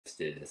Let's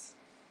do this.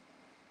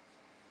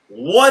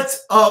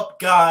 What's up,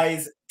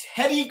 guys?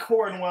 Teddy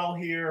Cornwell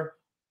here.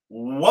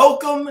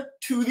 Welcome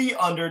to the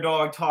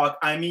Underdog Talk.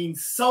 I mean,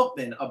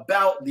 something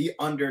about the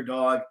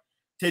Underdog.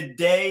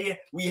 Today,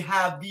 we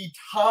have the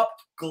top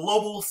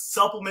global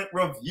supplement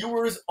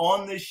reviewers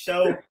on this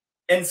show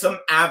and some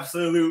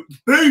absolute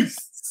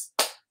beasts.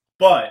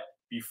 But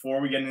before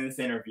we get into this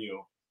interview,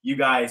 you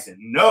guys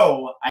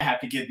know I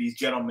have to give these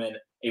gentlemen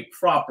a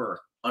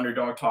proper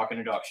Underdog Talk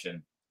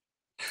introduction.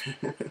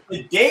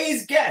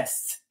 Today's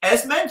guests,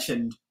 as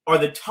mentioned, are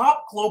the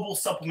top global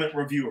supplement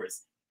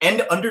reviewers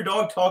and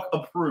Underdog Talk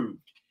approved.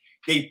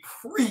 They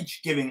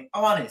preach giving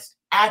honest,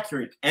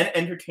 accurate, and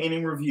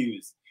entertaining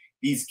reviews.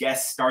 These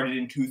guests started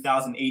in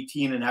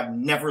 2018 and have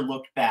never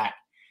looked back.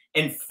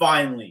 And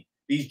finally,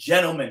 these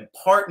gentlemen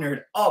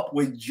partnered up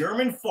with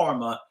German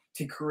Pharma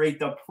to create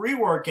the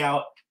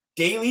pre-workout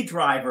Daily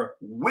Driver,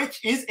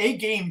 which is a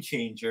game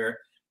changer,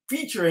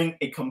 featuring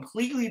a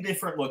completely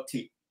different look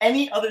to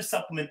any other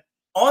supplement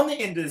on the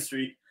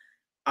industry.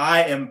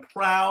 I am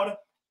proud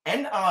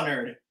and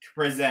honored to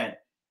present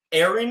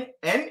Aaron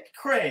and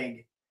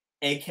Craig,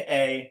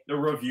 aka the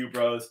Review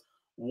Bros.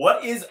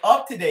 What is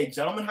up today,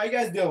 gentlemen? How you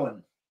guys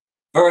doing?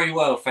 Very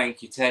well,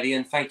 thank you, Teddy,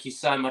 and thank you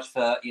so much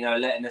for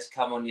letting us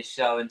come on your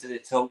show and do the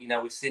talk.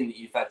 We've seen that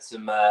you've had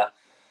some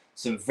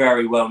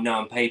very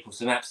well-known people,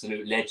 some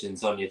absolute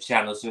legends on your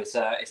channel, so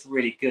it's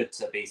really good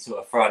to be sort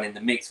of thrown in the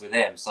mix with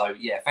them. So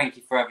yeah, thank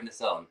you for having us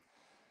on.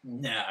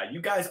 Nah,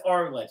 you guys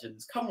are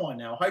legends. Come on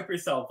now, hype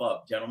yourself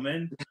up,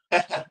 gentlemen.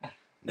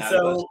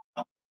 No,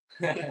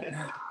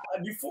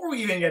 Before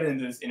we even get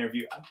into this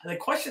interview, the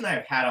question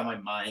I've had on my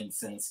mind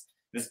since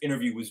this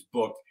interview was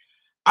booked,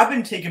 I've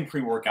been taking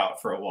pre-workout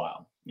for a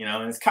while,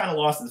 and it's kind of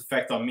lost its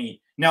effect on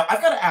me. Now,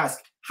 I've got to ask,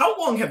 how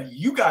long have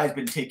you guys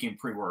been taking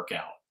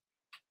pre-workout?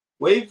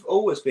 We've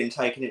always been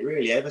taking it,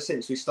 really, ever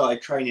since we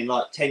started training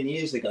like 10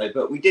 years ago,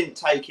 but we didn't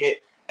take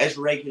it as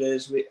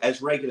regularly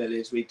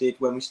as we did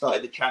when we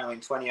started the channel in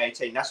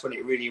 2018. That's when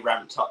it really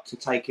ramped up to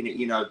taking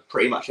it,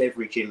 pretty much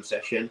every gym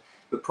session.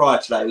 But prior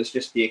to that, it was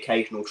just the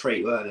occasional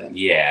treat, weren't it?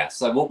 Yeah.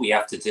 So what we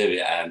have to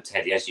do,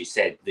 Teddy, as you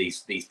said,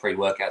 these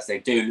pre-workouts, they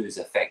do lose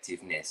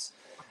effectiveness.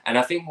 And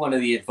I think one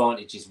of the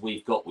advantages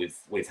we've got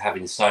with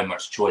having so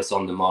much choice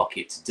on the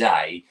market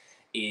today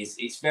is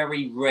it's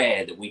very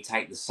rare that we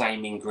take the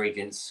same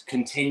ingredients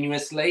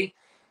continuously.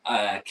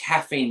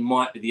 Caffeine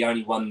might be the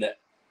only one that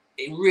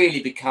it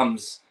really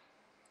becomes,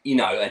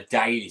 a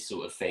daily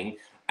sort of thing.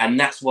 And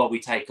that's why we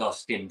take our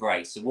stim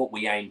breaks. So what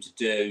we aim to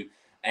do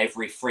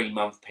every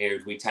 3-month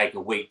period, we take a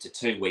week to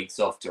 2 weeks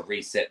off to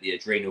reset the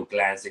adrenal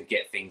glands and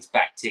get things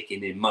back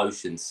ticking in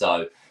motion.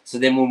 So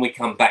then when we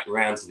come back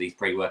around to these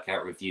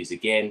pre-workout reviews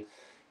again,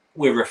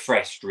 we're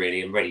refreshed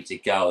really and ready to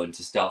go and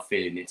to start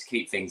feeling it, to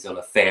keep things on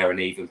a fair and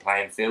even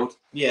playing field.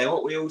 Yeah,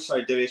 what we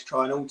also do is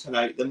try and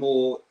alternate the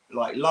more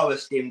like lower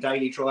stim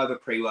Daily Driver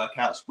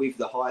pre-workouts with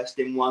the higher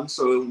stim ones.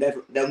 So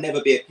there'll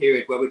never be a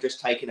period where we're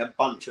just taking a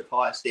bunch of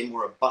higher stim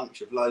or a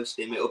bunch of low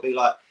stim. It'll be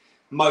like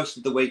most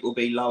of the week will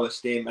be lower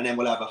stim, and then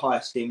we'll have a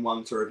higher stim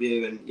one to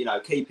review,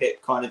 and keep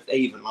it kind of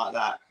even like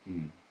that.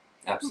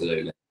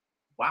 Absolutely.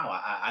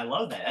 Wow, I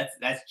love that.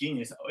 That's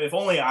genius. If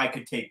only I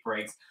could take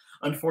breaks.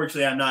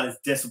 Unfortunately, I'm not as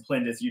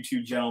disciplined as you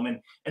two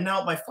gentlemen. And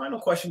now my final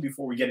question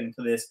before we get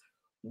into this,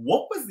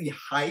 what was the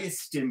highest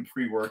stim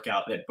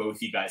pre-workout that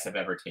both you guys have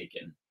ever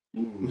taken?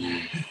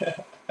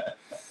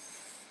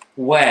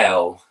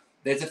 Well,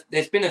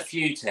 there's been a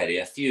few, Teddy,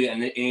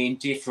 and in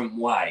different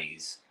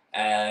ways.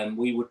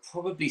 We would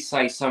probably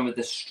say some of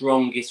the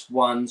strongest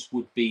ones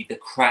would be the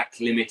Crack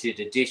limited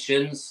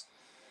editions,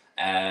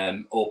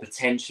 or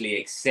potentially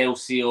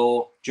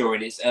Excelsior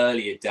during its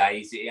earlier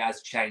days. It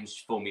has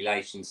changed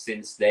formulation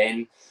since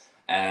then.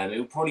 It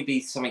would probably be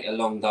something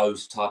along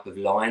those type of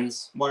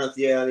lines. One of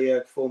the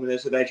earlier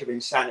formulas of Edge of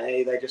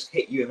Insanity, they just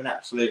hit you with an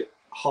absolute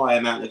high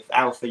amount of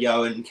alpha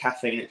yo and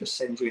caffeine. It just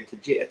sends you into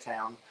jitter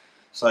town.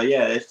 So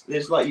yeah,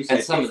 there's like you said,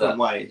 different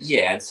ways.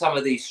 Yeah, and some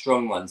of these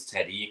strong ones,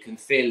 Teddy, you can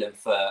feel them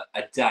for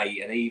a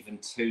day and even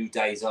 2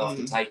 days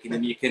after taking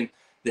them. You can,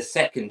 the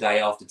second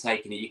day after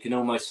taking it, you can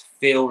almost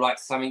feel like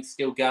something's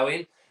still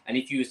going. And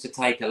if you was to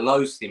take a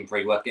low stim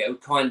pre-workout, it would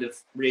kind of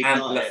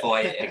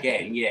amplify it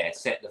again. Yeah,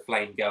 set the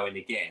flame going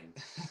again.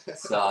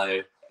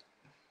 So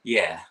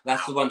yeah,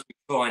 that's the ones we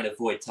try and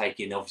avoid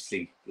taking,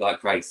 obviously,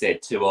 like Craig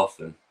said, too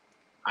often.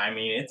 I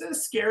mean, it's a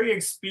scary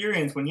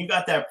experience when you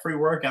got that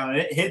pre-workout and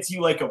it hits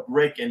you like a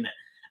brick. And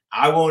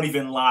I won't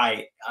even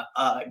lie,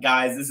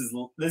 guys. This is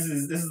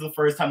the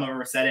first time I've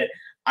ever said it.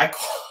 I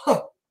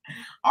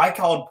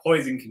called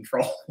poison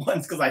control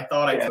once because I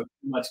thought I took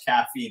too much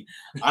caffeine.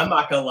 I'm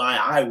not gonna lie,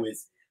 I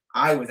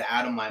was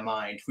out of my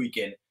mind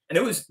tweaking. And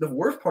it was, the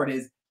worst part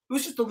is, it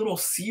was just a little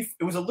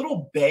it was a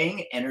little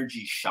bang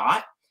energy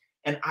shot.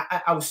 And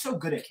I was so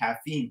good at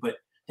caffeine, but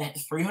that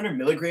 300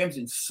 milligrams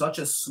in such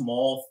a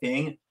small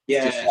thing,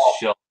 just a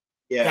shot.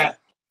 Yeah, that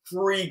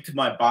freaked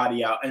my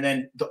body out. And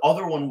then the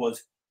other one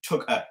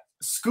took a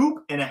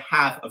scoop and a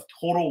half of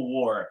Total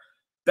War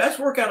best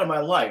workout of my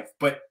life.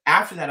 But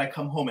after that, I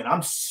come home and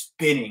I'm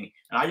spinning,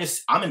 and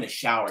I'm in the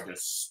shower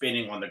just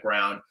spinning on the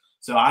ground.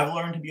 So I've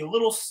learned to be a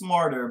little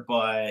smarter.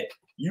 But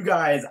you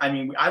guys, I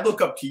mean, I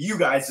look up to you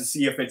guys to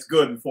see if it's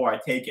good before I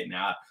take it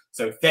now.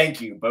 So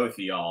thank you, both of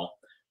y'all.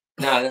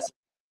 No,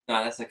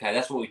 that's okay.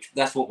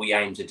 That's what we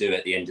aim to do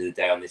at the end of the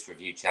day on this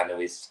review channel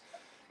is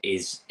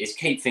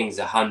keep things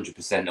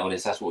 100%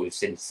 honest. That's what we've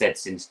said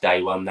since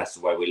day one. That's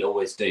the way we'll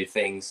always do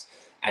things.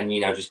 And,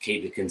 you know, just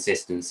keep the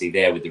consistency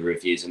there with the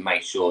reviews and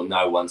make sure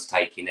no one's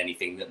taking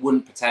anything that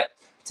wouldn't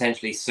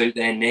potentially suit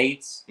their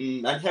needs.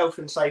 And health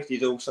and safety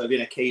has also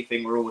been a key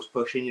thing we're always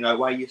pushing. You know,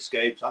 weigh your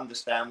scoops,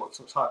 understand what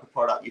type of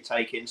product you're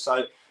taking.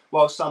 So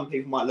while some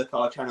people might look at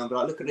our channel and be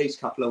like, look at these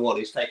couple of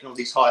wallies taking all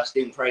these high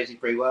steam crazy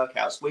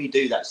pre-workouts, we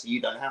do that so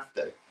you don't have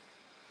to.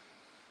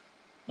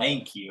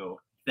 Thank you.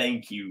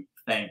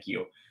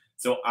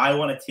 So I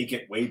want to take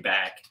it way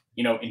back.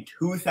 You know, in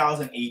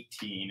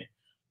 2018,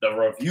 the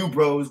Review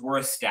Bros were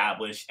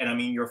established. And I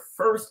mean, your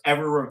first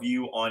ever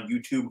review on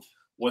YouTube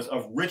was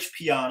of Rich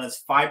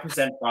Piana's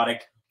 5%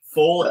 product,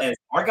 full as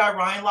our guy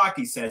Ryan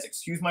Lochte says,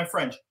 excuse my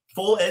French,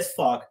 full as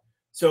fuck.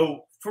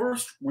 So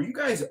first, were you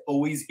guys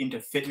always into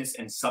fitness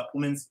and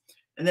supplements?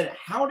 And then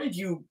how did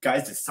you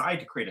guys decide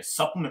to create a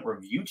supplement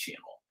review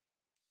channel?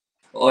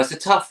 Oh, it's a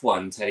tough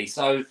one, Teddy.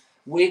 So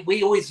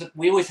we always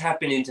have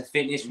been into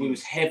fitness. We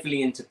was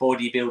heavily into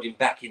bodybuilding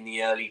back in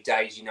the early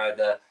days. You know,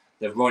 the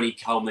Ronnie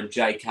Coleman,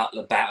 Jay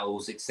Cutler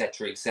battles,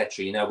 etc.,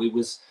 etc. You know, we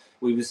was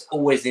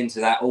always into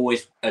that.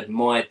 Always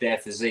admired their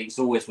physiques.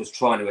 Always was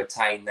trying to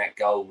attain that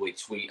goal,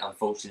 which we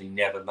unfortunately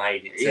never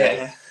made it to.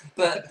 Yeah.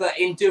 But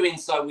in doing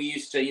so, we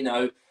used to, you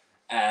know,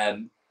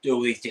 do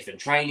all these different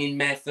training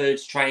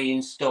methods,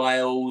 training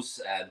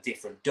styles,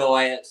 different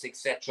diets,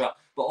 etc.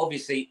 But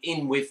obviously,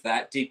 in with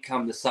that did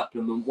come the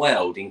supplement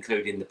world,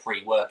 including the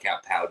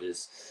pre-workout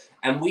powders.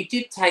 And we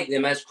did take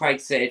them, as Craig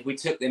said, we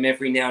took them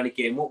every now and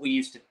again. What you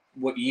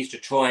used to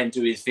try and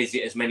do is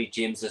visit as many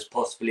gyms as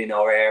possible in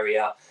our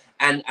area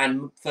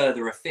and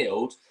further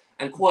afield.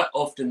 And quite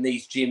often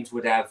these gyms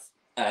would have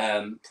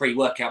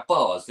pre-workout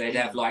bars. They'd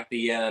have like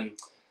the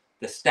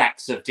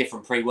stacks of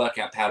different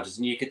pre-workout powders,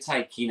 and you could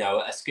take, you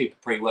know, a scoop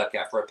of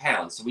pre-workout for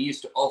 £1. So we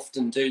used to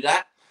often do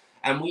that.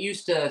 And we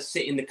used to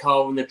sit in the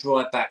car on the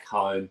drive back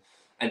home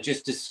and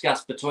just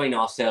discuss between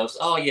ourselves,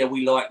 oh yeah,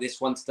 we like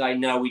this one today.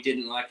 No, we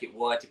didn't like it.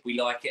 Why did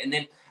we like it? And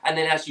then,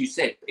 as you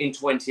said, in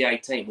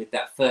 2018, with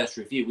that first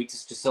review, we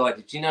just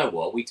decided, you know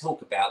what, we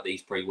talk about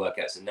these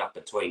pre-workouts enough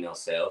between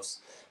ourselves.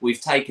 We've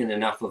taken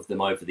enough of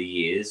them over the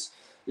years.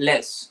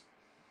 Let's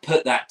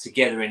put that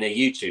together in a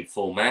YouTube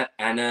format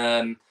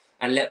and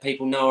let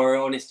people know our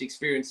honest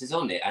experiences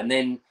on it. And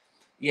then,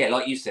 yeah,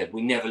 like you said,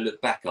 we never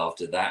looked back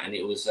after that. And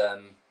it was,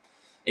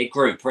 it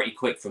grew pretty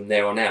quick from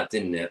there on out,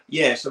 didn't it?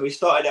 Yeah, so we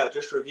started out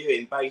just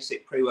reviewing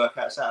basic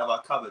pre-workouts out of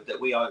our cupboard that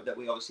we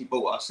obviously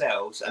bought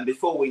ourselves. And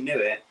before we knew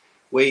it,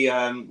 we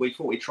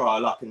thought we'd try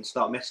our luck and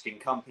start messaging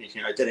companies,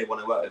 you know, do they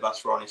want to work with us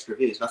for honest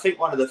reviews? And I think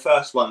one of the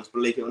first ones,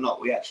 believe it or not,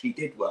 we actually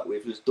did work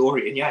with was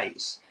Dorian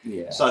Yates.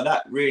 Yeah. So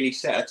that really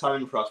set a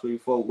tone for us. We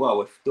thought,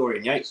 well, if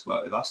Dorian Yates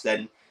worked with us,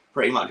 then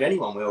pretty much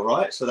anyone will,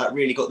 right? So that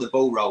really got the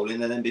ball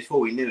rolling. And then before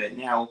we knew it,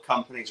 now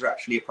companies are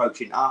actually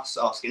approaching us,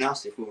 asking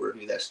us if we'll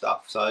review their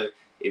stuff. So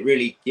it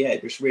really,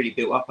 just really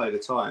built up over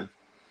time.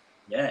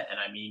 Yeah, and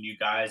I mean, you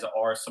guys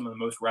are some of the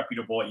most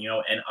reputable, you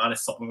know, and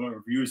honest supplement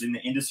reviewers in the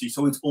industry.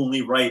 So it's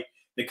only right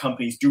that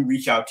companies do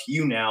reach out to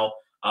you now.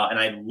 And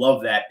I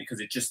love that because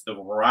it's just the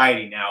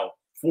variety now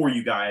for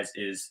you guys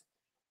is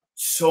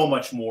so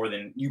much more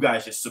than you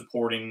guys just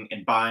supporting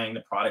and buying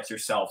the products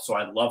yourself. So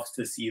I'd love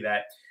to see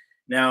that.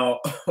 Now,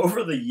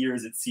 over the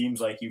years, it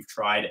seems like you've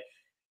tried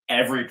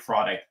every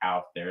product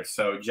out there.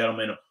 So,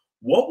 gentlemen,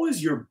 what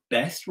was your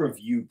best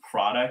review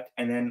product?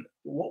 And then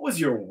what was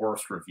your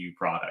worst review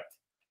product?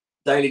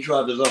 Daily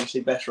Driver's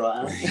obviously best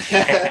right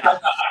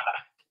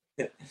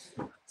now.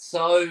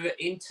 So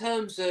in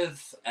terms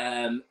of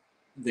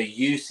the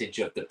usage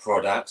of the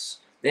products,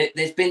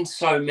 there's been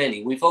so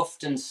many. We've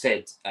often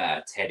said,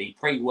 Teddy,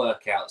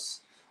 pre-workouts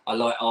are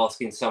like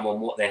asking someone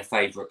what their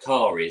favourite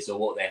car is or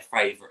what their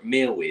favourite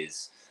meal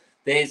is.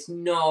 There's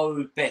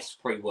no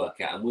best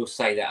pre-workout, and we'll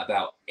say that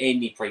about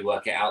any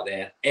pre-workout out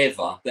there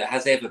ever, that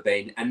has ever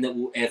been and that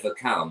will ever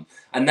come.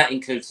 And that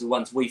includes the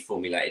ones we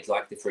formulated,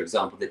 like, for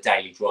example, the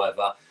Daily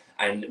Driver.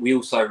 And we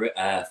also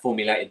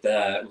formulated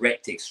the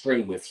Rect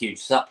Extreme with huge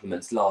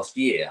supplements last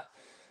year,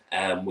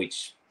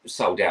 which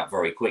sold out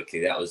very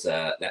quickly. That was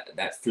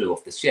that flew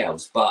off the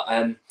shelves.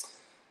 But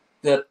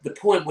the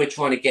point we're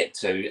trying to get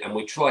to, and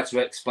we try to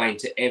explain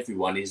to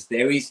everyone, is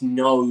there is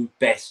no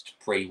best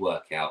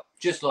pre-workout.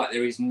 Just like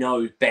there is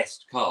no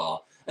best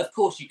car. Of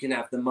course, you can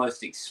have the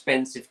most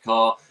expensive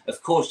car.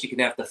 Of course, you can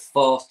have the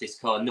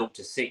fastest car, 0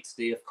 to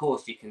 60. Of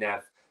course, you can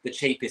have the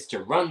cheapest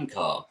to run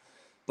car.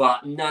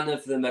 But none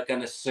of them are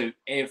going to suit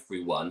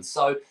everyone.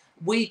 So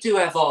we do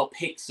have our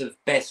picks of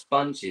best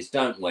bunches,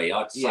 don't we?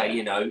 I'd say,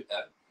 you know,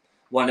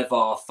 one of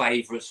our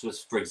favourites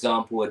was, for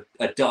example,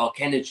 a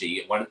Dark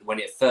Energy when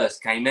it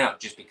first came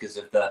out, just because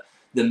of the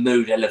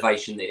mood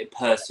elevation that it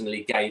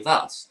personally gave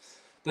us.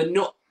 But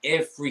not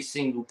every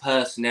single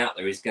person out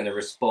there is going to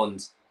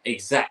respond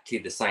exactly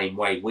the same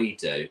way we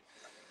do.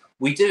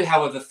 We do,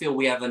 however, feel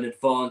we have an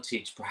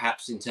advantage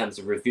perhaps in terms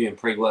of reviewing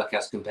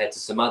pre-workouts compared to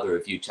some other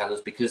review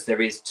channels because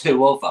there is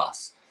two of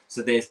us.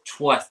 So there's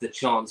twice the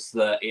chance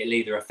that it'll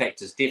either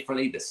affect us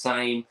differently, the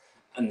same,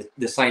 and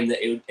the same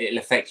that it'll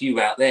affect you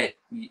out there,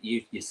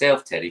 you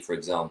yourself, Teddy, for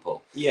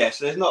example. Yeah,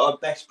 so there's not a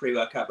best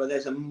pre-workout, but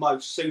there's a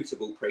most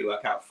suitable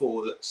pre-workout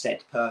for that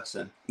said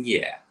person.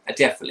 Yeah,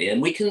 definitely.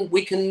 And we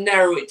can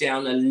narrow it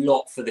down a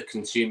lot for the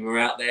consumer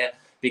out there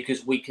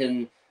because we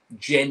can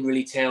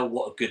generally tell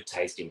what a good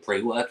tasting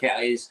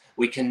pre-workout is.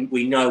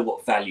 We know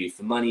what value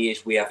for money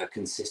is. We have a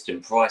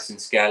consistent pricing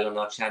scale on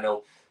our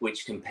channel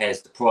which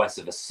compares the price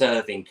of a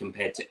serving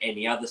compared to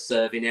any other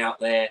serving out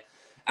there,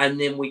 and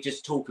then we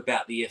just talk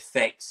about the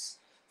effects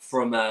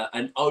from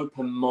an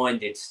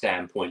open-minded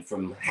standpoint,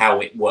 from how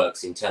it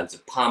works in terms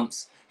of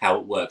pumps, how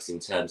it works in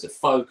terms of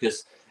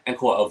focus, and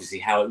quite obviously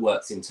how it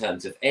works in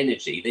terms of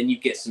energy. Then you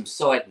get some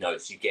side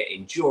notes, you get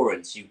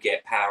endurance, you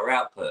get power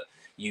output,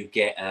 you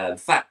get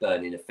fat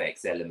burning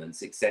effects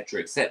elements,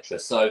 etc., etc.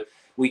 So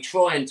we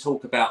try and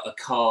talk about a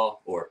car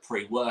or a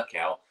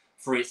pre-workout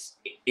for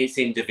its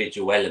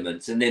individual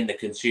elements, and then the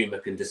consumer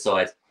can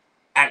decide,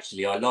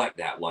 actually, I like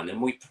that one.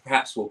 And we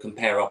perhaps will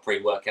compare our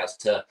pre-workouts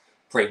to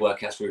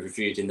pre-workouts we've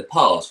reviewed in the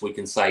past. We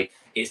can say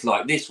it's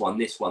like this one,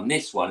 this one,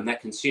 this one, and that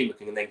consumer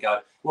can then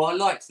go, well, I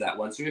liked that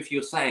one. So if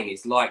you're saying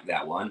it's like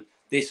that one,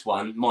 this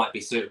one might be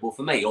suitable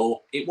for me,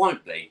 or it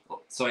won't be.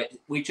 So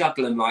we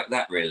juggle them like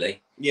that,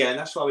 really. Yeah, and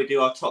that's why we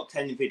do our top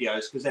 10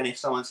 videos, because then if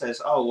someone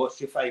says, oh, what's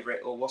your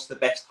favourite or what's the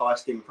best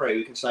highest in pre,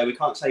 we can say, we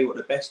can't say what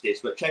the best is,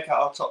 but check out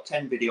our top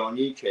 10 video on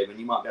YouTube and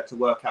you might be able to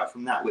work out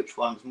from that which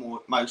one's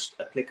most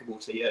applicable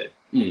to you.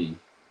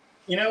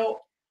 You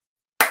know,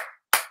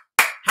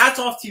 hats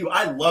off to you.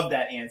 I love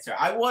that answer.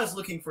 I was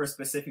looking for a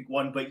specific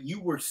one, but you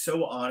were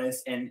so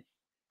honest, and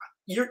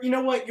you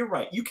know what? You're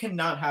right. You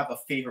cannot have a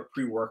favorite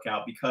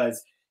pre-workout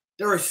because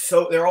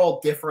they're all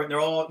different.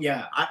 They're all,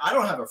 yeah, I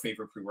don't have a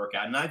favorite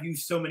pre-workout, and I've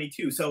used so many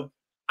too. So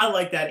I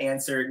like that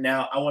answer.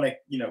 Now I want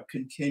to,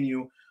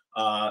 continue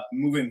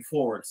moving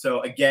forward.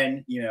 So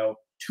again,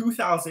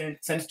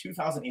 since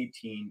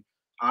 2018,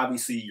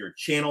 obviously your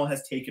channel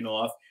has taken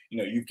off.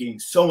 You've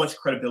gained so much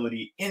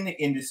credibility in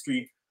the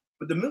industry.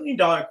 But the $1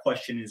 million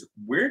question is,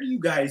 where do you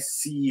guys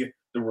see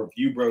the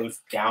Review Bros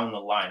down the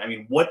line? I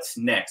mean, what's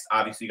next?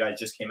 Obviously, you guys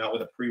just came out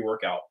with a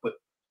pre-workout, but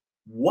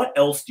what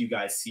else do you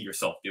guys see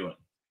yourself doing?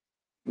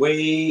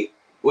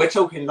 We're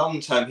talking long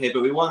term here,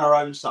 but we want our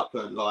own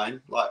supplement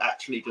line, like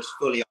actually just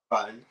fully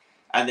our own.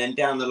 And then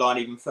down the line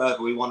even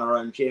further, we want our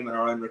own gym and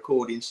our own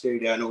recording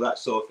studio and all that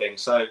sort of thing.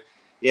 So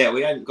yeah,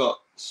 we haven't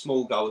got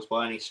small goals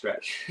by any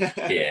stretch.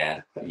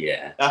 yeah.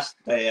 That's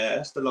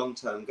the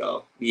long-term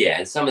goal. Yeah,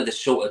 and some of the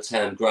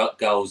shorter-term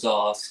goals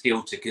are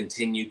still to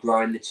continue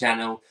growing the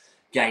channel,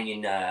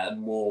 gaining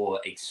more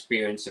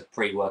experience of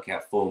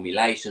pre-workout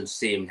formulation,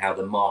 seeing how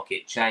the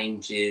market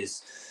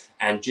changes,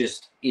 and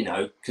just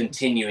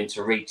continuing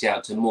to reach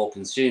out to more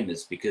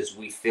consumers, because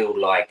we feel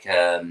like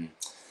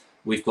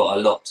we've got a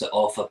lot to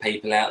offer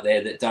people out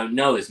there that don't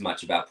know as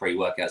much about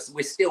pre-workouts.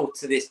 We're still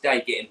to this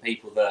day getting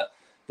people that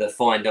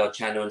find our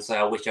channel and say,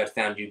 I wish I'd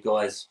found you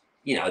guys,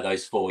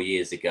 those 4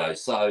 years ago.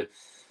 So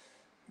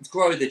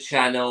grow the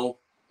channel,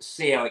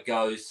 see how it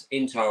goes,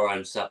 into our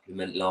own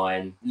supplement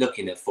line,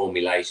 looking at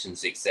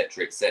formulations,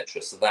 etc., etc.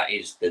 So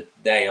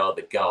they are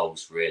the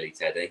goals, really,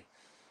 Teddy.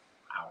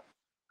 Wow.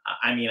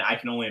 I mean, I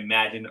can only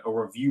imagine a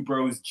Review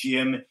Bros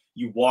gym.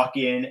 You walk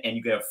in and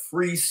you get a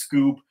free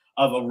scoop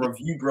of a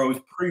Review Bros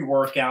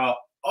pre-workout.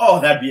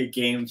 Oh, that'd be a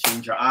game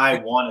changer. I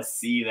want to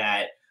see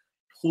that.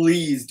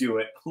 Please do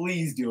it.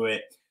 Please do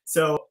it.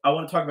 So I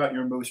want to talk about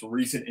your most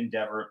recent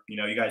endeavor.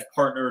 You guys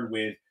partnered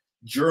with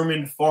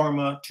German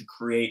Pharma to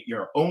create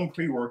your own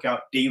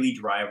pre-workout daily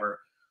driver.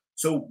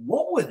 So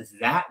what was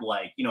that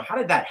like? How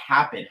did that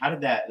happen? How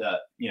did that,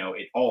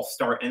 it all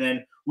start? And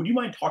then would you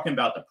mind talking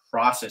about the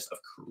process of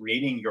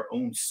creating your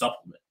own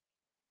supplement?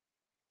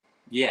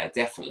 Yeah,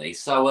 definitely.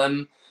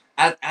 So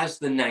as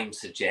the name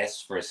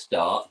suggests, for a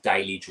start,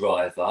 daily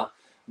driver,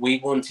 we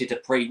wanted a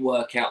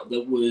pre-workout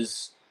that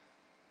was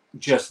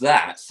just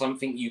that,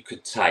 something you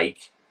could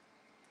take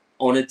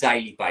on a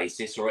daily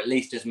basis, or at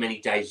least as many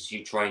days as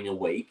you train a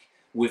week,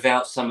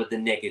 without some of the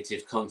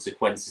negative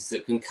consequences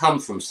that can come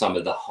from some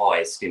of the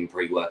highest in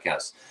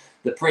pre-workouts.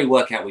 The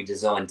pre-workout we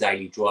designed,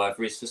 Daily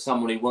Driver, is for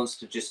someone who wants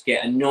to just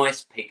get a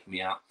nice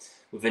pick-me-up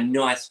with a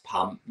nice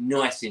pump,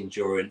 nice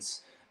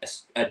endurance,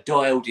 a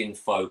dialed-in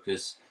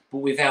focus, but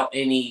without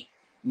any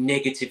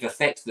negative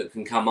effects that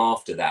can come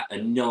after that. A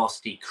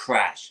nasty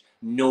crash,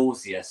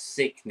 nausea,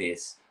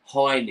 sickness,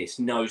 highness,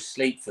 no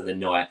sleep for the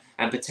night,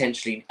 and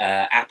potentially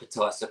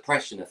appetite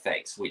suppression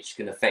effects, which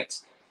can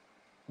affect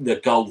the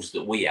goals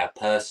that we have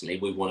personally.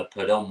 We want to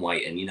put on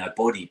weight and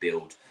body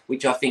build,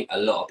 which I think a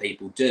lot of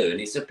people do, and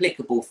it's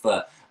applicable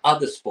for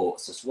other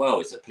sports as well.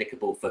 It's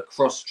applicable for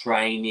cross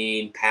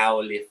training,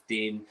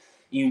 powerlifting,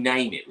 you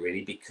name it,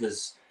 really,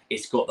 because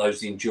it's got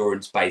those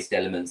endurance based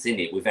elements in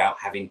it without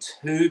having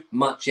too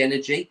much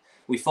energy,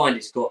 we find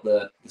it's got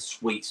the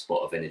sweet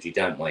spot of energy,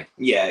 don't we?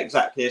 Yeah,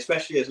 exactly.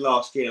 Especially as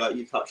last year, like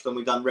you touched on,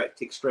 we've done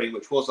Rect Extreme,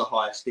 which was a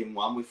higher stim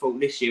one. We thought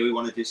this year we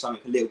want to do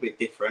something a little bit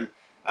different,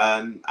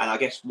 and I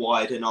guess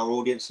widen our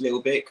audience a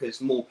little bit, because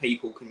more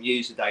people can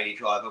use the daily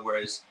driver,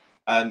 whereas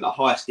a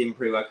high stim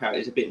pre-workout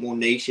is a bit more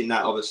niche in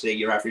that obviously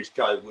your average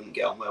Joe wouldn't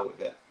get on well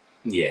with it.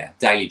 Yeah,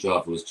 daily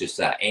driver was just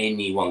that.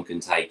 Anyone can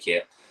take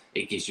it.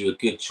 It gives you a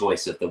good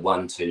choice of the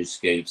 1-2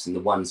 scoops, and the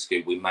 1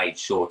 scoop we made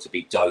sure to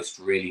be dosed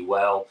really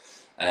well.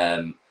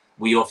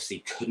 We obviously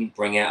couldn't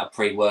bring out a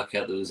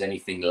pre-workout that was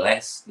anything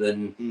less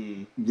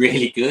than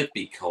really good,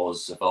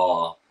 because of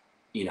our,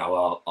 you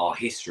know, our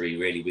history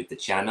really with the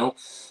channel.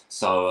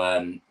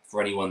 So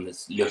for anyone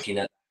that's looking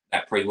at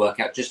that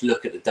pre-workout, just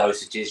look at the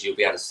dosages. You'll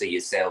be able to see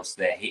yourselves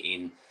they're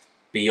hitting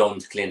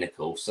beyond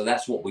clinical. So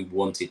that's what we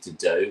wanted to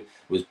do,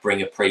 was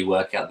bring a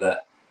pre-workout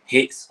that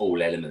hits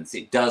all elements.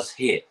 It does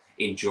hit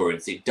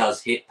endurance, it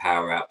does hit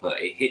power output,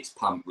 it hits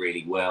pump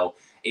really well,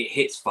 it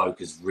hits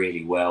focus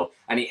really well,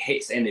 and it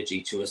hits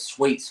energy to a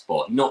sweet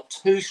spot. Not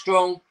too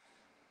strong,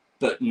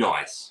 but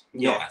nice.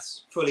 Yeah,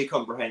 nice. Fully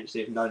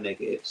comprehensive, no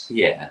negatives.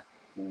 Yeah.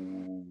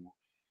 Ooh.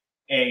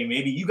 Hey,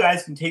 maybe you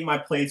guys can take my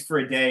place for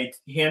a day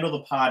to handle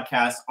the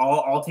podcast.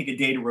 I'll take a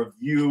day to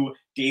review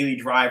Daily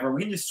Driver.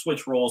 We can just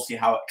switch roles, see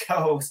how it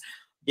goes.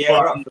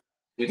 Yeah,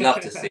 we'd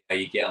love to see how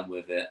you get on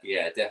with it.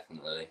 Yeah,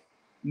 definitely.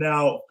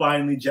 Now,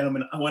 finally,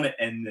 gentlemen, I want to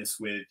end this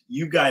with,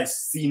 you guys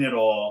seen it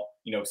all,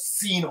 you know,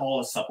 seen all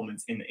the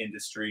supplements in the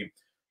industry.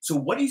 So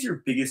what is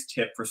your biggest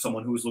tip for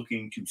someone who is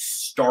looking to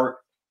start,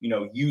 you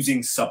know,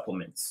 using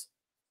supplements?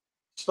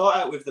 Start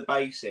out with the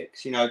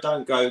basics, you know,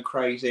 don't go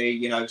crazy,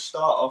 you know,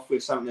 start off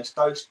with something that's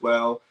dosed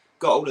well,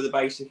 got all of the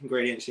basic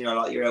ingredients, you know,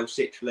 like your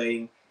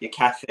L-citrulline, your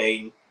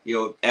caffeine,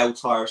 your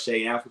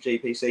L-tyrosine, alpha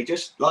GPC,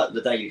 just like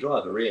the daily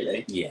driver,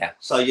 really. Yeah.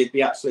 So you'd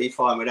be absolutely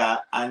fine with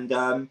that.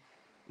 And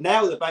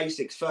now the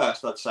basics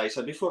first, I'd say.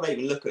 So before they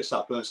even look at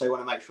supplements, they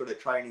want to make sure their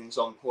training's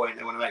on point,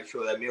 they want to make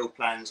sure their meal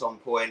plan's on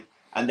point,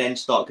 and then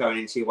start going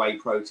into your whey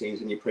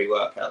proteins and your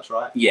pre-workouts,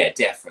 right? Yeah,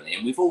 definitely.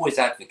 And we've always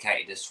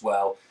advocated as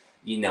well,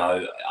 you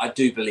know, I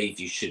do believe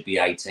you should be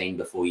 18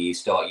 before you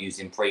start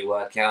using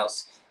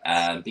pre-workouts,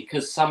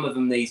 because some of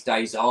them these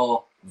days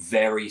are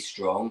very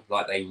strong,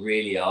 like they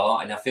really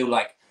are. And I feel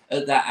like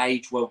at that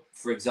age, well,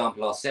 for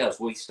example, ourselves,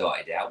 we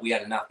started out, we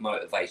had enough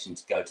motivation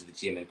to go to the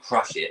gym and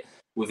crush it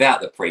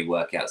without the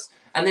pre-workouts.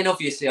 And then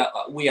obviously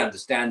we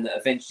understand that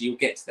eventually you'll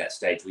get to that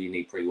stage where you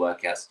need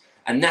pre-workouts.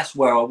 And that's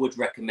where I would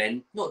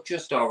recommend not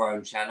just our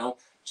own channel,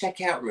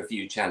 check out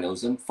review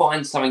channels and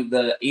find something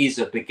that is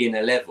a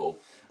beginner level.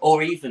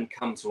 Or even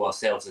come to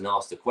ourselves and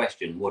ask the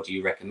question, what do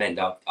you recommend?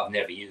 I've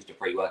never used a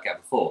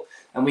pre-workout before.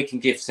 And we can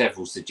give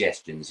several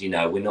suggestions. You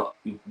know, we're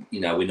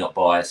not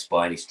biased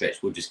by any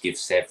stretch. We'll just give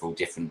several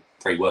different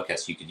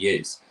pre-workouts you could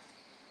use.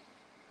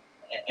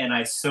 And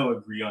I so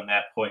agree on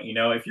that point. You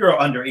know, if you're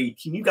under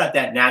 18, you got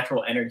that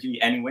natural energy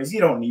anyways.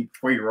 You don't need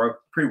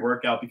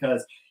pre-workout,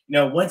 because, you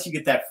know, once you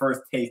get that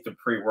first taste of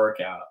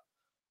pre-workout,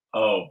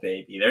 oh,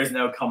 baby, there's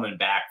no coming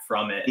back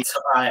from it.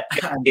 So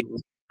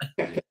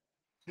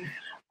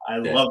I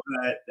love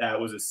that. That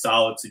was a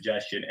solid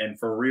suggestion. And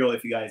for real,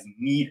 if you guys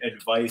need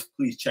advice,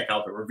 please check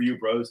out the Review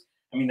Bros.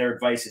 I mean, their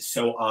advice is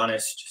so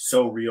honest,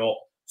 so real,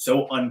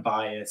 so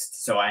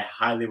unbiased. So I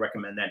highly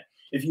recommend that.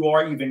 If you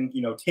are even,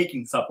 you know,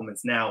 taking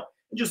supplements now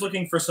and just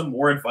looking for some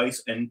more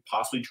advice and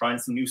possibly trying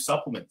some new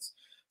supplements.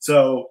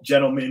 So,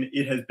 gentlemen,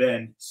 it has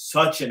been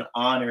such an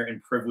honor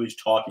and privilege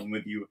talking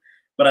with you.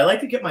 But I'd like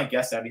to get my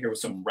guests out of here with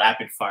some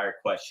rapid fire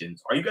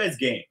questions. Are you guys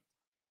game?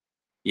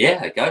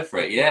 Yeah, go for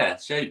it. Yeah,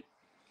 shoot.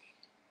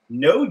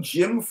 No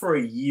gym for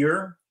a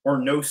year or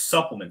no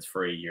supplements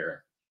for a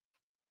year?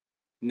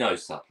 No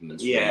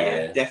supplements.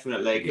 Yeah,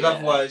 definitely. Because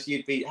otherwise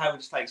you'd be having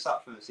to take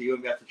supplements, so you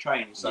wouldn't be able to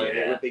train. So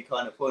it would be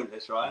kind of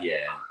pointless, right?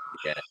 Yeah.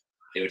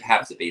 It would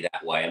have to be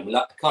that way. And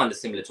kind of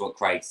similar to what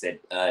Craig said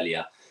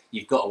earlier,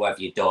 you've got to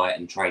have your diet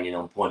and training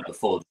on point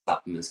before the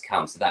supplements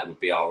come. So that would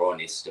be our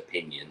honest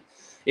opinion.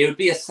 It would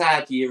be a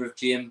sad year of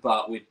gym,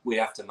 but we'd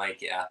have to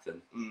make it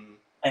happen.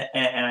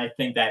 And I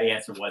think that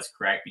answer was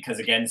correct, because,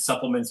 again,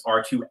 supplements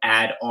are to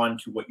add on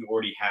to what you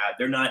already have.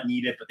 They're not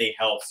needed, but they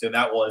help. So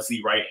that was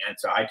the right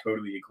answer. I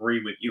totally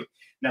agree with you.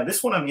 Now,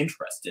 this one I'm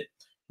interested.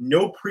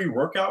 No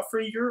pre-workout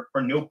for a year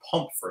or no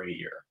pump for a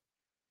year?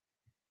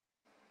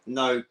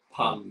 No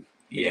pump.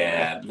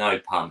 Yeah, no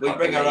pump. We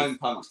bring our own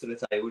pumps to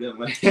the table, don't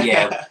we?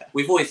 Yeah,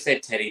 we've always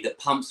said, Teddy, that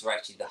pumps are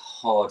actually the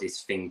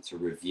hardest thing to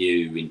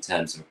review in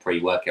terms of a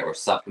pre-workout or a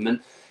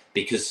supplement,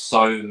 because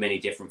so many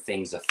different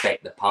things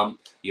affect the pump.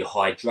 Your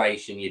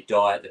hydration, your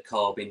diet, the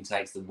carb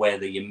intakes, the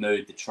weather, your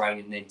mood, the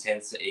training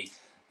intensity,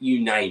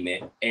 you name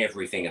it,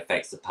 everything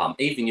affects the pump.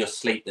 Even your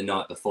sleep the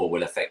night before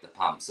will affect the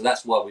pump. So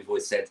that's why we've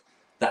always said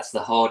that's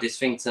the hardest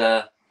thing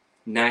to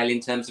nail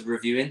in terms of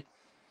reviewing.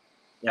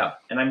 Yeah,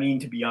 and I mean,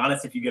 to be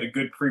honest, if you get a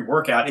good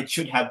pre-workout, it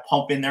should have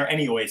pump in there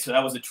anyway. So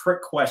that was a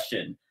trick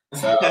question.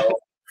 So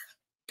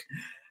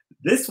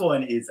this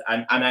one is,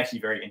 I'm actually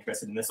very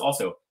interested in this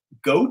also.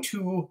 Go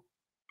to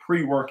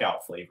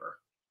pre-workout flavor.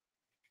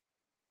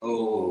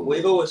 Oh,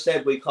 we've always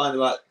said we kind of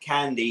like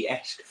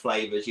candy-esque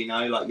flavors, you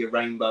know, like your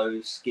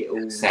rainbows,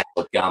 Skittles, Sour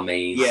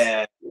gummies.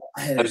 yeah.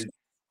 Those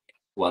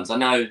ones. I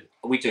know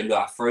we do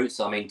like fruits.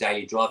 I mean,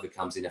 Daily Driver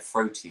comes in a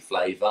fruity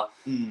flavour.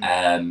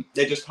 They're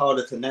just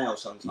harder to nail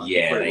sometimes.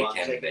 Yeah, the they ones.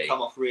 can They be.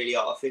 come off really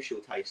artificial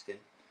tasting.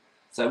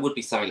 So it would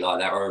be something like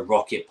that, or a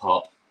rocket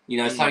pop. You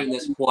know, something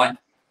that's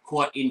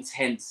quite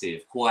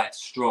intensive, quite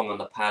strong on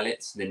the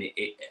palates. Then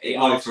it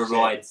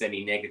overrides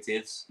any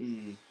negatives.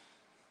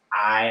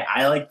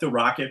 I like the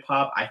rocket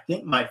pop. I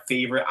think my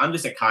favorite. I'm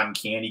just a cotton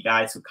candy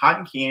guy, so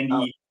cotton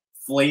candy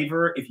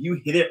flavor. If you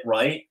hit it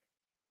right,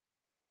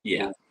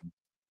 yeah,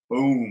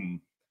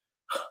 boom.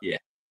 Yeah,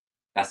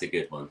 that's a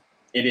good one.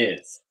 It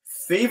is.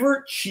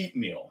 Favorite cheat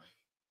meal.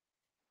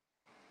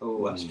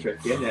 Oh, that's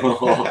tricky, isn't it?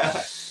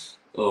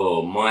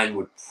 Oh, mine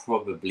would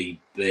probably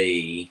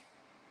be.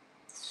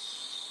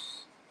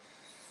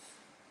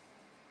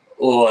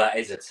 Oh, that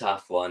is a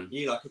tough one.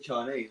 You like a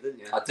Chinese, didn't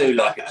you? I do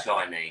like a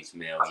Chinese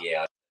meal.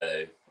 Yeah, I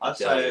do. I'd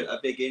say a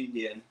big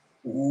Indian.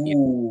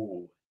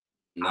 Ooh,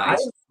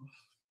 nice.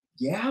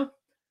 Yeah,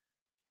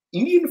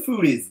 Indian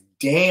food is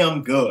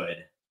damn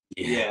good.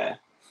 Yeah,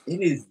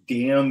 it is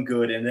damn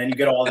good, and then you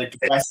get all the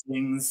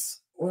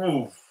dressings.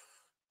 Ooh.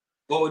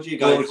 What would you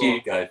go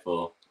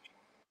for?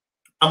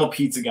 I'm a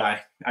pizza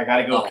guy. I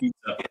gotta go pizza.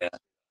 Yeah.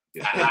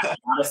 I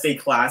gotta stay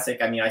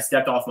classic. I mean, I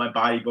stepped off my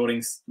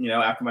bodybuilding,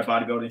 after my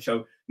bodybuilding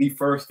show. The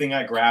first thing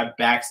I grabbed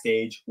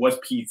backstage was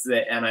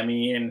pizza, and I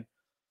mean,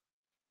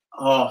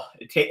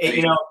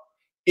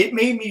 it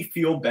made me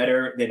feel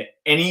better than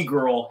any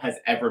girl has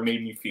ever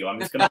made me feel. I'm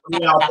just gonna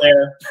put it out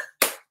there.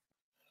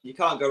 You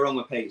can't go wrong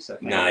with pizza.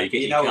 No, you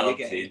get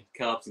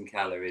carbs and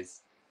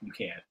calories. You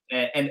can't.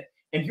 And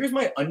here's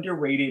my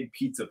underrated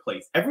pizza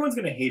place. Everyone's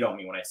gonna hate on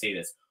me when I say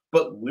this,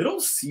 but Little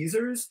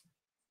Caesars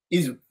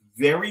is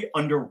very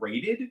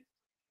underrated.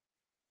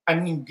 I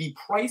mean, the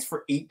price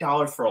for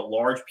 $8 for a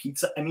large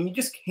pizza, I mean, you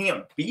just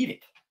can't beat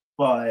it.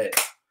 But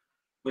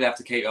we'll have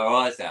to keep our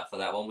eyes out for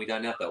that one. We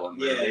don't have that one.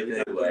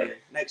 Really, do we?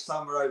 Next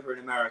time we're over in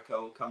America,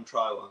 we'll come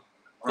try one.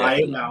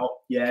 Right now,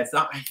 yeah, it's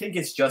not. I think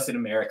it's just in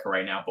America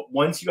right now. But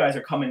once you guys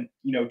are coming,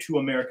 to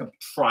America,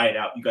 try it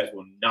out. You guys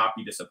will not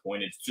be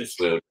disappointed. It's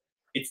just,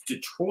 it's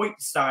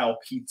Detroit style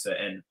pizza,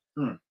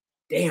 and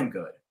damn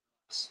good.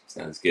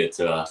 Sounds good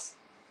to us.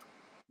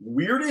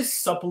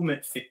 Weirdest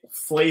supplement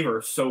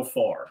flavor so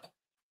far.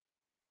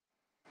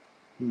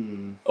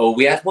 Oh,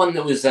 we had one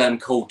that was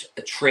called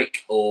a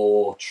trick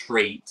or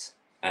treat,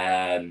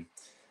 and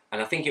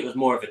I think it was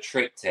more of a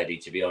trick, Teddy.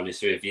 To be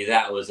honest with you,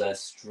 that was a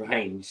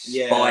strange,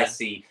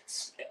 spicy,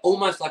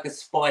 almost like a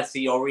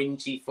spicy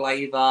orangey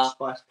flavour.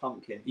 Spiced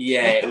pumpkin.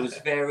 Yeah, it was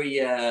very,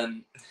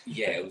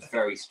 it was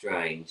very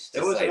strange.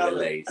 There was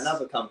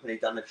another company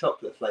done a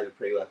chocolate flavour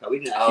pre-workout. We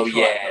didn't actually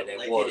try it,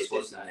 there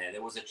wasn't there?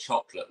 There was a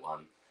chocolate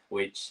one,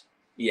 which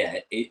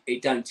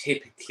it don't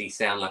typically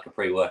sound like a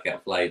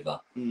pre-workout flavour.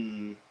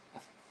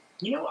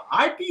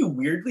 I'd be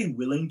weirdly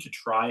willing to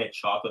try a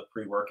chocolate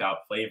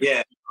pre-workout flavor.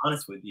 Yeah. To be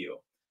honest with you.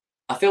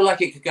 I feel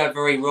like it could go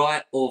very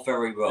right or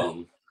very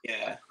wrong.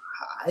 Yeah.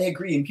 I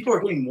agree. And people are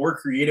getting more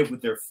creative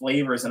with their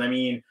flavors. And I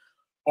mean,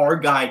 our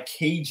guy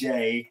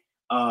KJ,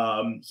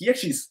 he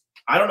actually,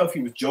 I don't know if he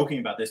was joking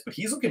about this, but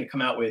he's looking to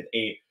come out with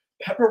a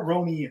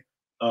pepperoni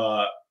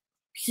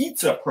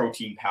pizza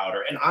protein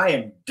powder. And I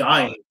am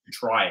dying to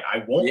try it.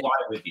 I won't lie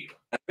with you.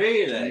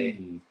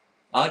 Really?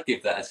 I'd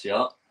give that a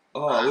shot.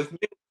 Oh, with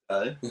milk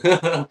though.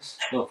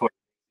 Not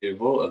probably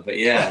water, but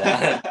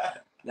yeah.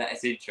 That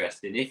is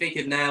interesting. If he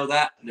could nail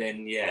that,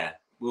 then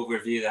we'll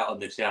review that on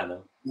the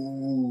channel.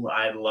 Ooh,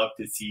 I'd love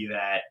to see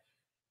that.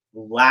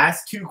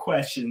 Last two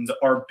questions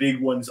are big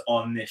ones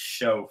on this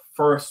show.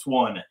 First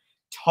one,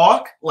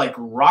 talk like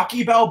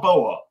Rocky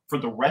Balboa for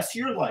the rest of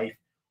your life,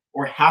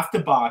 or have to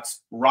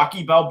box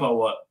Rocky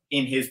Balboa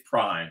in his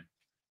prime?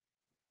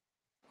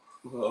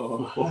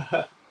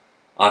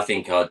 I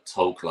think I'd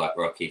talk like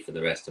Rocky for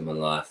the rest of my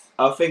life.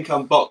 I think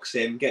I'm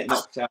boxing, get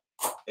knocked out.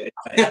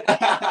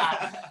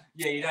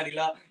 Yeah, you'd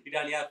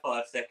only have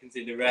 5 seconds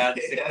in the round.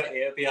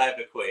 It'll be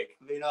over quick.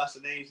 It'll be nice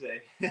and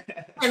easy.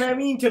 And I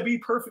mean, to be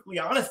perfectly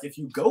honest, if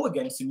you go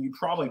against him, you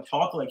probably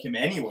talk like him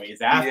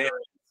anyways after.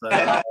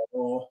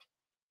 So,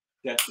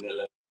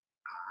 definitely.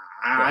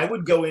 I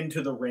would go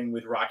into the ring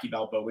with Rocky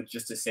Balboa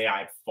just to say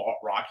I fought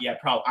Rocky.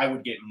 I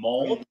would get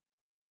mauled,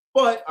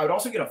 but I would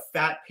also get a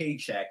fat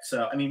paycheck.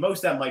 So I mean,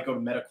 most of that might go to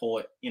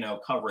medical,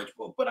 coverage,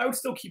 but I would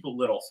still keep a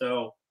little.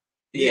 So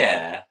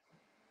yeah,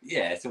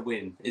 it's a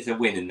win. It's a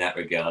win in that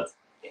regard.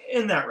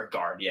 In that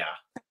regard, yeah.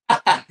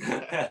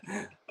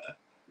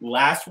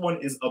 Last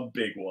one is a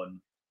big one.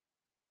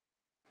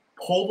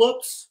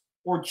 Pull-ups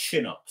or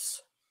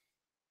chin-ups?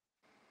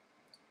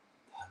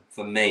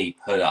 For me,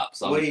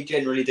 pull-ups. We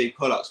generally do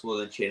pull-ups more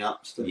than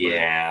chin-ups.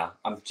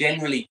 I'm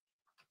generally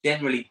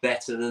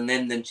better than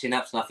them than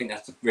chin-ups, and I think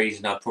that's the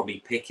reason I'd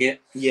probably pick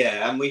it.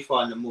 Yeah, and we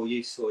find them more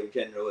useful in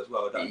general as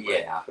well, don't we?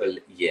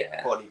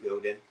 Yeah.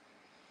 Bodybuilding.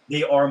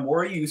 They are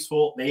more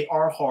useful. They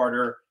are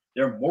harder.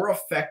 They're more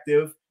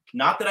effective.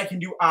 Not that I can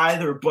do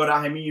either, but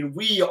I mean,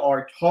 we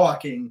are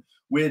talking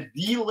with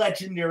the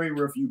legendary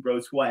Review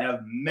Bros, who I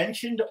have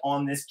mentioned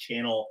on this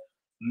channel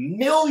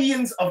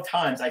millions of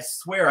times. I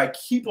swear, I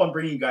keep on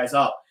bringing you guys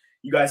up.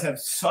 You guys have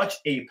such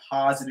a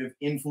positive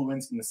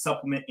influence in the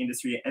supplement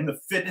industry and the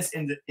fitness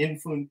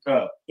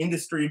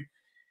industry.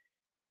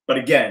 But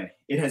again,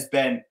 it has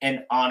been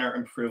an honor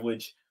and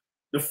privilege.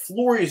 The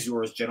floor is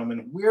yours,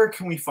 gentlemen. Where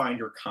can we find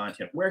your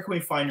content? Where can we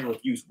find your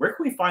reviews? Where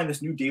can we find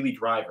this new daily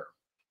driver?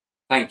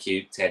 Thank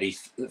you, Teddy.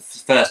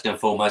 First and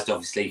foremost,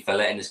 obviously, for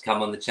letting us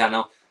come on the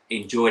channel.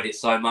 Enjoyed it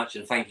so much,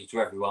 and thank you to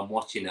everyone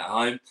watching at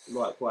home.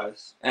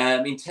 Likewise.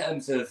 In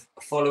terms of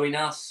following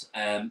us,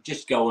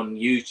 just go on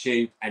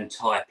YouTube and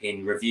type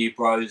in Review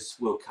Bros.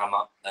 We'll come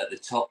up at the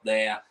top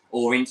there,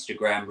 or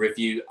Instagram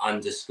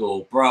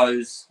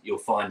review_bros. You'll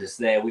find us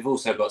there. We've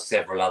also got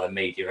several other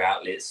media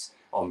outlets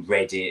on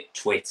Reddit,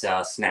 Twitter,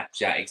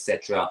 Snapchat,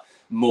 etc.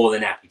 More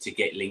than happy to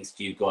get links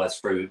to you guys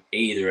through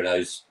either of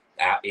those,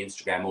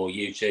 Instagram or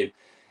YouTube.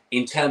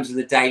 In terms of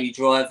the daily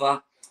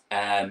driver,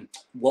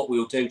 what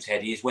we'll do,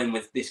 Teddy, is when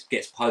this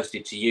gets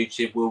posted to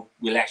YouTube,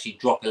 we'll actually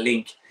drop a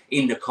link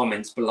in the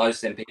comments below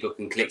so then people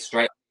can click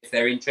straight if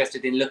they're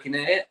interested in looking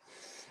at it.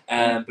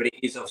 But it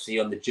is obviously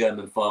on the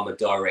German Farmer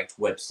Direct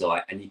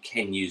website, and you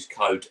can use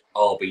code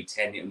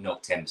RB10. It'll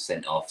knock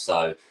 10% off.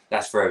 So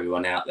that's for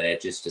everyone out there,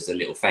 just as a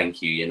little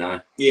thank you, you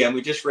know. Yeah, and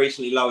we just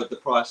recently lowered the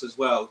price as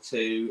well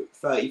to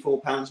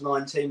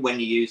 £34.19 when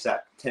you use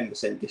that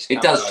 10% discount.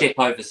 It does ship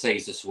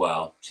overseas as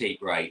well,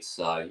 cheap rates,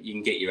 so you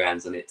can get your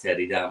hands on it,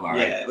 Teddy. Don't worry.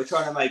 Yeah, we're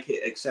trying to make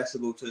it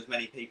accessible to as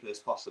many people as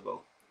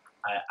possible.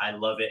 I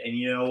love it. And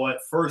you know what?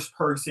 First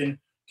person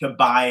to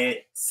buy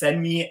it,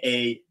 send me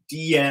a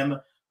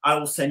DM. I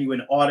will send you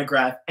an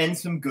autograph and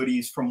some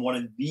goodies from one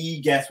of the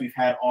guests we've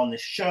had on the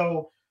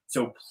show.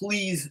 So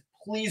please,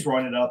 please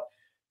run it up.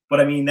 But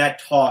I mean, that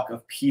talk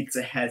of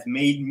pizza has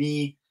made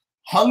me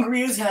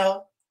hungry as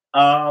hell.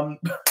 I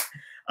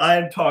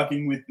am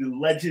talking with the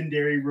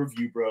legendary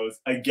Review Bros.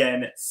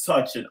 Again,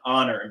 such an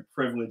honor and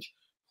privilege.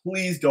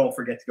 Please don't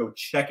forget to go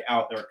check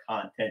out their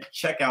content.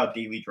 Check out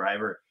Daily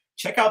Driver.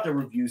 Check out their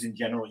reviews in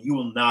general. You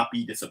will not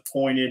be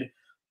disappointed.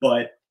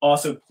 But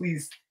also,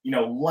 please,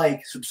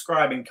 like,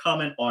 subscribe, and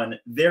comment on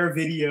their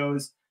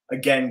videos.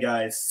 Again,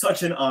 guys,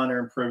 such an honor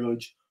and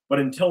privilege. But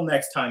until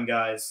next time,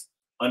 guys,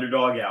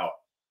 Underdog out.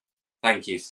 Thank you.